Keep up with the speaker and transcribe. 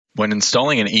When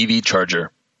installing an EV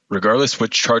charger, regardless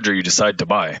which charger you decide to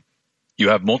buy, you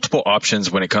have multiple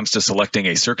options when it comes to selecting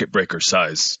a circuit breaker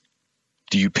size.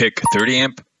 Do you pick 30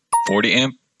 amp, 40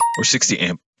 amp, or 60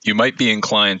 amp? You might be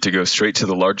inclined to go straight to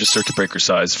the largest circuit breaker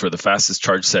size for the fastest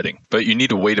charge setting, but you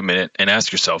need to wait a minute and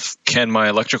ask yourself, can my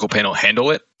electrical panel handle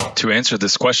it? To answer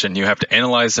this question, you have to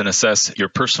analyze and assess your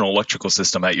personal electrical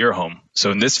system at your home.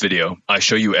 So in this video, I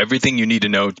show you everything you need to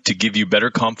know to give you better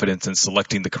confidence in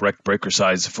selecting the correct breaker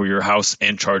size for your house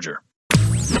and charger.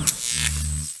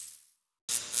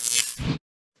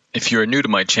 If you are new to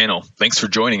my channel, thanks for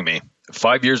joining me.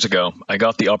 5 years ago, I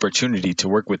got the opportunity to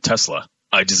work with Tesla.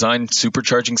 I designed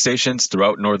supercharging stations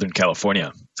throughout Northern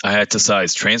California. I had to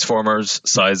size transformers,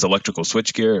 size electrical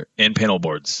switchgear, and panel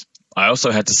boards. I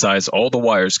also had to size all the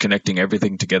wires connecting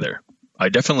everything together. I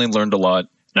definitely learned a lot,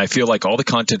 and I feel like all the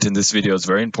content in this video is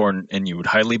very important and you would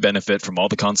highly benefit from all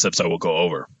the concepts I will go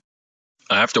over.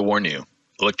 I have to warn you,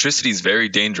 electricity is very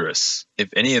dangerous.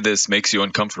 If any of this makes you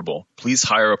uncomfortable, please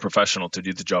hire a professional to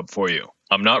do the job for you.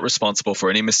 I'm not responsible for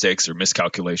any mistakes or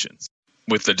miscalculations.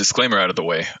 With the disclaimer out of the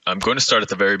way, I'm going to start at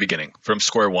the very beginning, from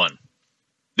square one.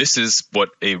 This is what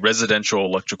a residential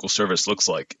electrical service looks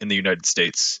like in the United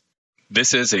States.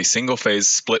 This is a single-phase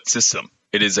split system.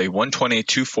 It is a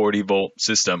 120-240 volt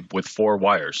system with 4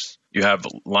 wires. You have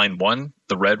line 1,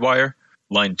 the red wire,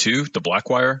 line 2, the black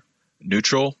wire,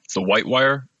 neutral, the white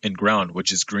wire, and ground,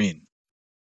 which is green.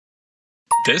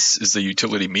 This is the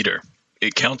utility meter.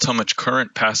 It counts how much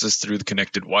current passes through the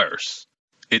connected wires.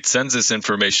 It sends this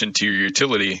information to your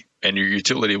utility, and your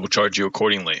utility will charge you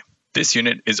accordingly. This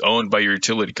unit is owned by your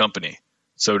utility company,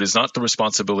 so it is not the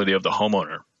responsibility of the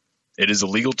homeowner. It is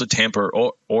illegal to tamper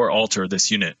or alter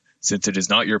this unit, since it is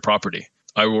not your property.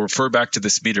 I will refer back to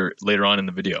this meter later on in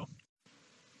the video.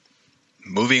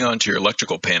 Moving on to your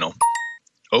electrical panel.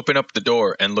 Open up the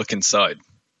door and look inside.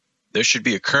 There should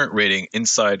be a current rating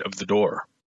inside of the door.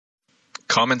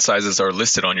 Common sizes are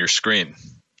listed on your screen.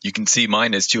 You can see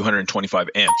mine is 225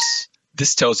 amps.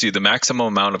 This tells you the maximum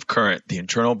amount of current the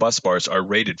internal bus bars are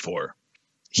rated for.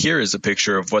 Here is a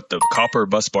picture of what the copper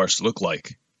bus bars look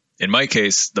like. In my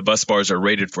case, the bus bars are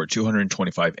rated for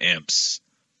 225 amps.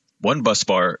 One bus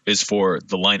bar is for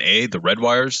the line A, the red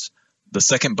wires. The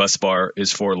second bus bar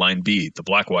is for line B, the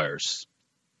black wires.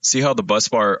 See how the bus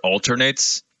bar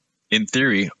alternates? In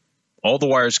theory, all the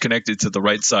wires connected to the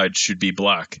right side should be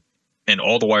black, and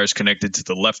all the wires connected to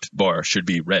the left bar should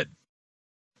be red.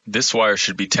 This wire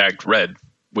should be tagged red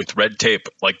with red tape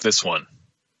like this one.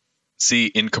 See,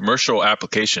 in commercial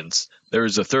applications, there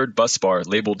is a third bus bar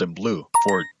labeled in blue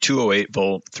for 208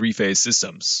 volt 3-phase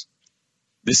systems.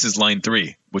 This is line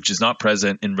 3, which is not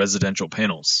present in residential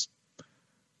panels.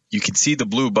 You can see the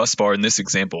blue bus bar in this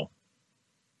example.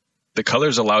 The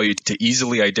colors allow you to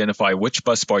easily identify which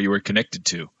bus bar you are connected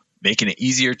to, making it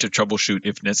easier to troubleshoot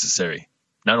if necessary.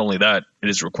 Not only that, it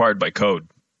is required by code.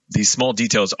 These small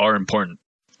details are important.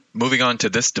 Moving on to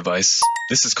this device,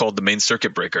 this is called the main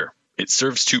circuit breaker. It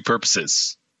serves 2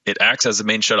 purposes. It acts as a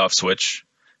main shutoff switch.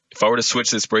 If I were to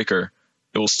switch this breaker,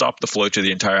 it will stop the flow to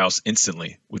the entire house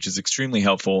instantly, which is extremely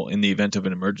helpful in the event of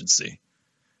an emergency.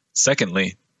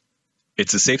 Secondly,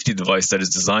 it's a safety device that is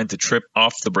designed to trip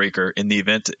off the breaker in the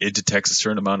event it detects a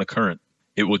certain amount of current.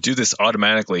 It will do this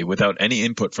automatically without any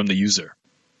input from the user.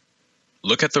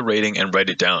 Look at the rating and write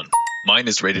it down. Mine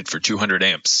is rated for 200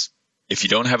 amps. If you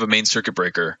don't have a main circuit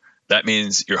breaker, that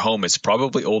means your home is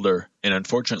probably older, and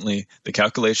unfortunately, the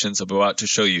calculations I'm about to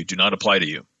show you do not apply to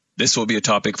you. This will be a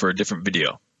topic for a different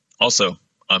video. Also,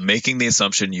 I'm making the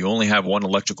assumption you only have one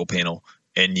electrical panel,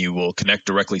 and you will connect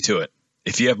directly to it.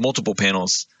 If you have multiple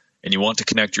panels, and you want to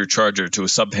connect your charger to a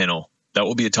sub-panel, that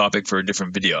will be a topic for a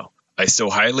different video. I still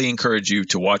highly encourage you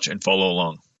to watch and follow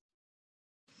along.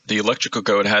 The electrical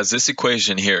code has this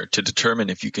equation here to determine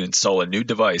if you can install a new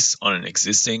device on an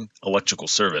existing electrical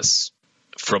service.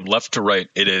 From left to right,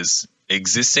 it is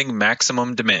existing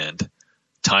maximum demand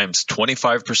times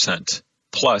 25%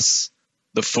 plus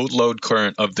the full load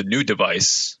current of the new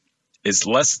device is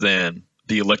less than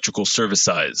the electrical service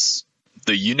size.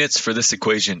 The units for this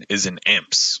equation is in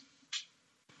amps.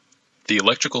 The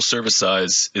electrical service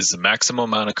size is the maximum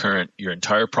amount of current your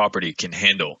entire property can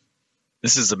handle.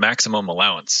 This is the maximum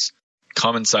allowance.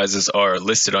 Common sizes are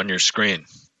listed on your screen.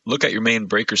 Look at your main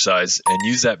breaker size and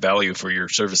use that value for your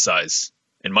service size.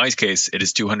 In my case, it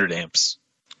is 200 amps.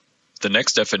 The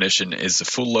next definition is the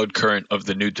full load current of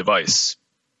the new device.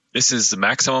 This is the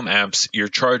maximum amps your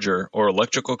charger or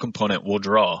electrical component will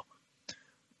draw.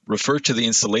 Refer to the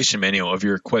installation manual of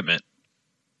your equipment.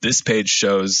 This page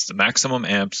shows the maximum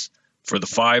amps for the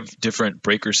 5 different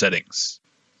breaker settings.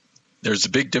 There's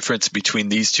a big difference between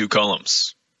these 2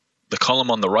 columns. The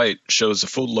column on the right shows the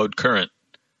full load current,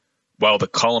 while the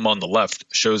column on the left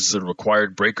shows the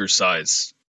required breaker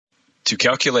size. To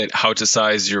calculate how to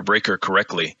size your breaker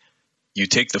correctly, you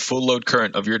take the full load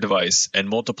current of your device and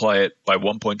multiply it by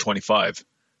 1.25.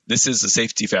 This is a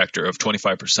safety factor of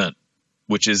 25%,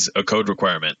 which is a code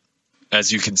requirement.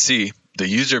 As you can see, the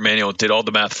user manual did all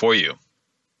the math for you.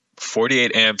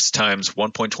 48 amps times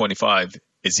 1.25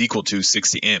 is equal to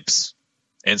 60 amps,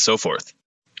 and so forth.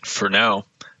 For now,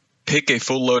 pick a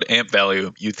full load amp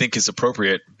value you think is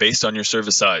appropriate based on your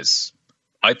service size.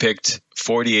 I picked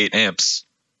 48 amps,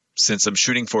 since I'm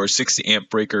shooting for a 60 amp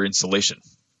breaker installation.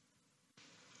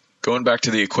 Going back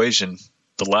to the equation,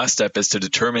 the last step is to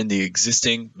determine the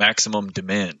existing maximum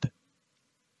demand.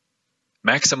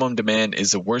 Maximum demand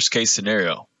is a worst case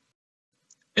scenario.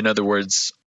 In other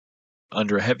words,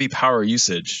 under heavy power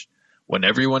usage, when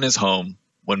everyone is home,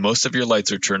 when most of your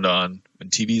lights are turned on, when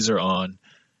TVs are on,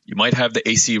 you might have the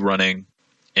AC running,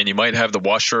 and you might have the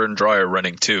washer and dryer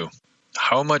running too.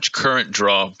 How much current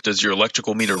draw does your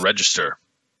electrical meter register?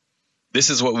 This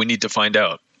is what we need to find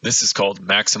out. This is called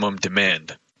maximum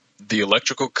demand. The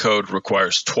electrical code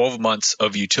requires 12 months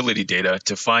of utility data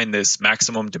to find this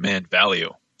maximum demand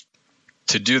value.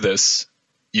 To do this,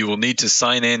 you will need to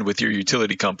sign in with your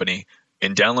utility company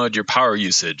and download your power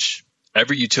usage.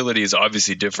 Every utility is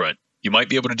obviously different. You might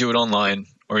be able to do it online,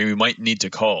 or you might need to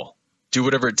call. Do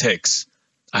whatever it takes.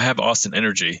 I have Austin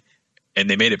Energy, and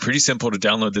they made it pretty simple to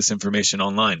download this information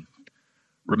online.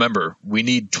 Remember, we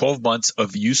need 12 months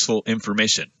of useful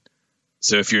information.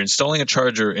 So if you're installing a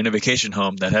charger in a vacation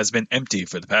home that has been empty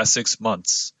for the past 6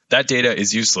 months, that data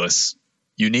is useless.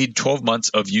 You need 12 months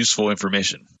of useful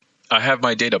information. I have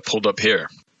my data pulled up here.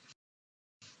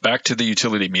 Back to the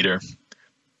utility meter.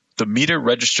 The meter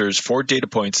registers 4 data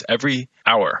points every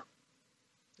hour.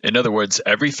 In other words,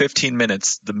 every 15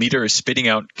 minutes, the meter is spitting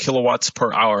out kilowatts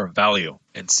per hour value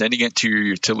and sending it to your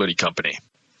utility company.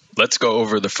 Let's go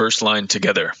over the first line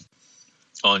together.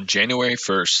 On January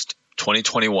 1st,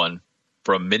 2021,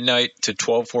 from midnight to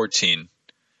 12:14,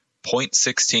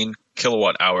 0.16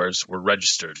 kilowatt hours were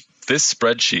registered. This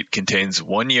spreadsheet contains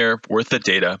 1 year worth of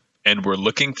data, and we're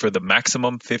looking for the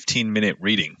maximum 15-minute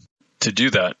reading. To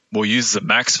do that, we'll use the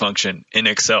max function in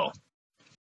Excel.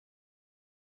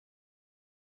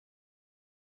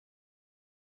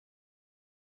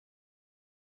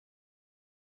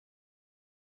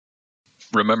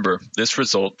 Remember, this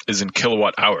result is in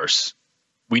kilowatt hours.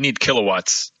 We need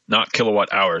kilowatts, not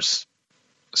kilowatt hours.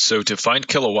 So to find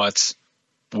kilowatts,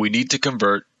 we need to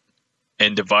convert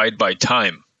and divide by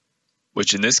time,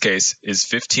 which in this case is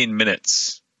 15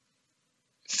 minutes.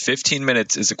 15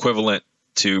 minutes is equivalent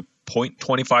to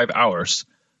 0.25 hours,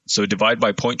 so divide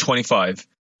by 0.25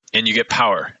 and you get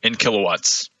power in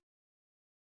kilowatts.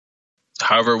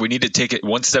 However, we need to take it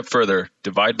one step further,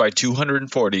 divide by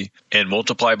 240 and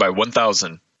multiply by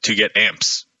 1000 to get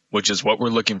amps, which is what we're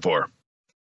looking for.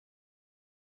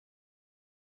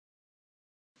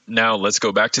 Now let's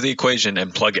go back to the equation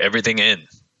and plug everything in.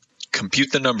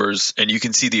 Compute the numbers and you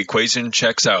can see the equation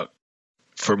checks out.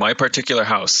 For my particular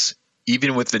house,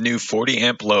 even with the new 40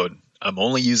 amp load, I'm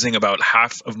only using about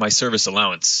half of my service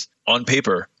allowance. On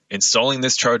paper, installing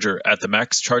this charger at the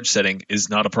max charge setting is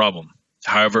not a problem.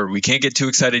 However, we can't get too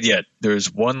excited yet. There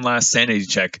is one last sanity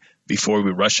check before we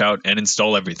rush out and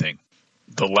install everything.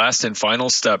 The last and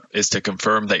final step is to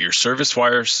confirm that your service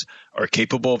wires are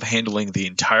capable of handling the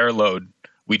entire load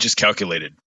we just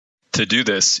calculated. To do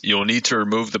this, you'll need to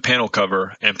remove the panel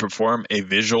cover and perform a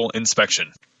visual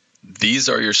inspection. These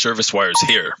are your service wires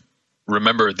here.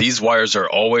 Remember, these wires are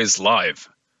always live.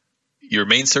 Your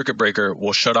main circuit breaker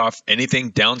will shut off anything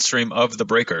downstream of the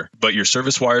breaker, but your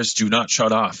service wires do not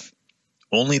shut off.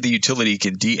 Only the utility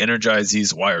can de-energize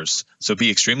these wires, so be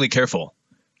extremely careful.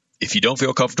 If you don't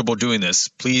feel comfortable doing this,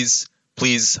 please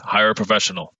hire a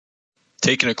professional.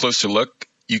 Taking a closer look,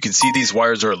 you can see these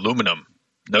wires are aluminum.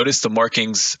 Notice the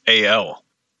markings AL.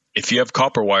 If you have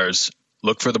copper wires,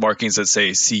 look for the markings that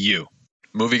say CU.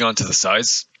 Moving on to the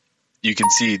size, you can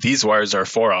see these wires are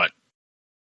 4/0.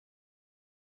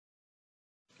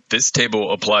 This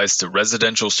table applies to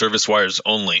residential service wires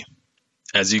only.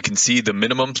 As you can see, the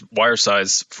minimum wire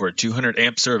size for a 200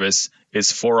 amp service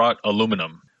is 4/0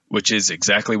 aluminum, which is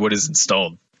exactly what is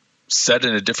installed. Said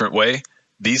in a different way,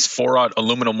 these 4/0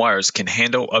 aluminum wires can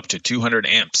handle up to 200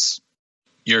 amps.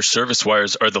 Your service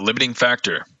wires are the limiting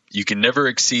factor. You can never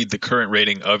exceed the current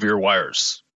rating of your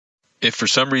wires. If for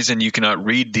some reason you cannot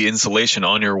read the insulation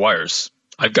on your wires,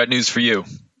 I've got news for you.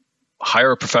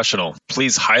 Hire a professional.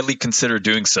 Please highly consider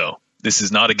doing so. This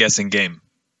is not a guessing game.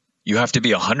 You have to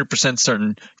be 100%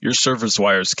 certain your service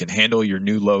wires can handle your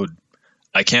new load.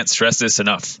 I can't stress this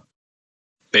enough.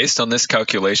 Based on this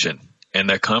calculation and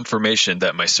the confirmation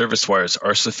that my service wires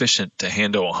are sufficient to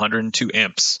handle 102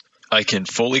 amps, I can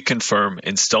fully confirm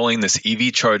installing this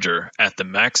EV charger at the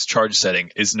max charge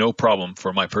setting is no problem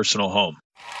for my personal home.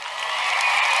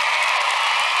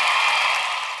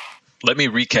 Let me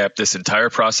recap this entire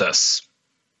process.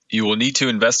 You will need to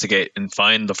investigate and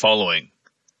find the following.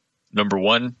 Number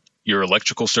 1, your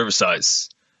electrical service size.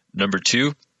 Number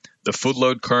 2, the full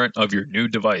load current of your new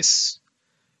device.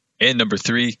 And number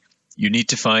 3, you need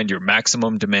to find your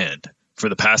maximum demand for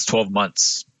the past 12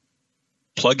 months.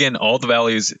 Plug in all the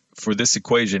values for this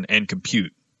equation and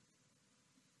compute.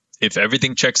 If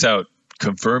everything checks out,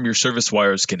 confirm your service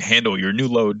wires can handle your new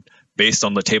load based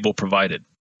on the table provided.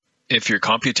 If your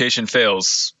computation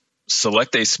fails,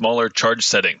 select a smaller charge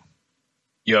setting.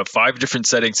 You have 5 different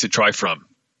settings to try from.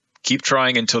 Keep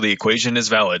trying until the equation is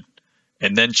valid,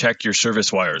 and then check your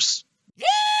service wires.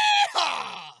 Yeehaw!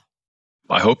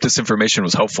 I hope this information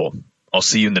was helpful. I'll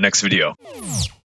see you in the next video.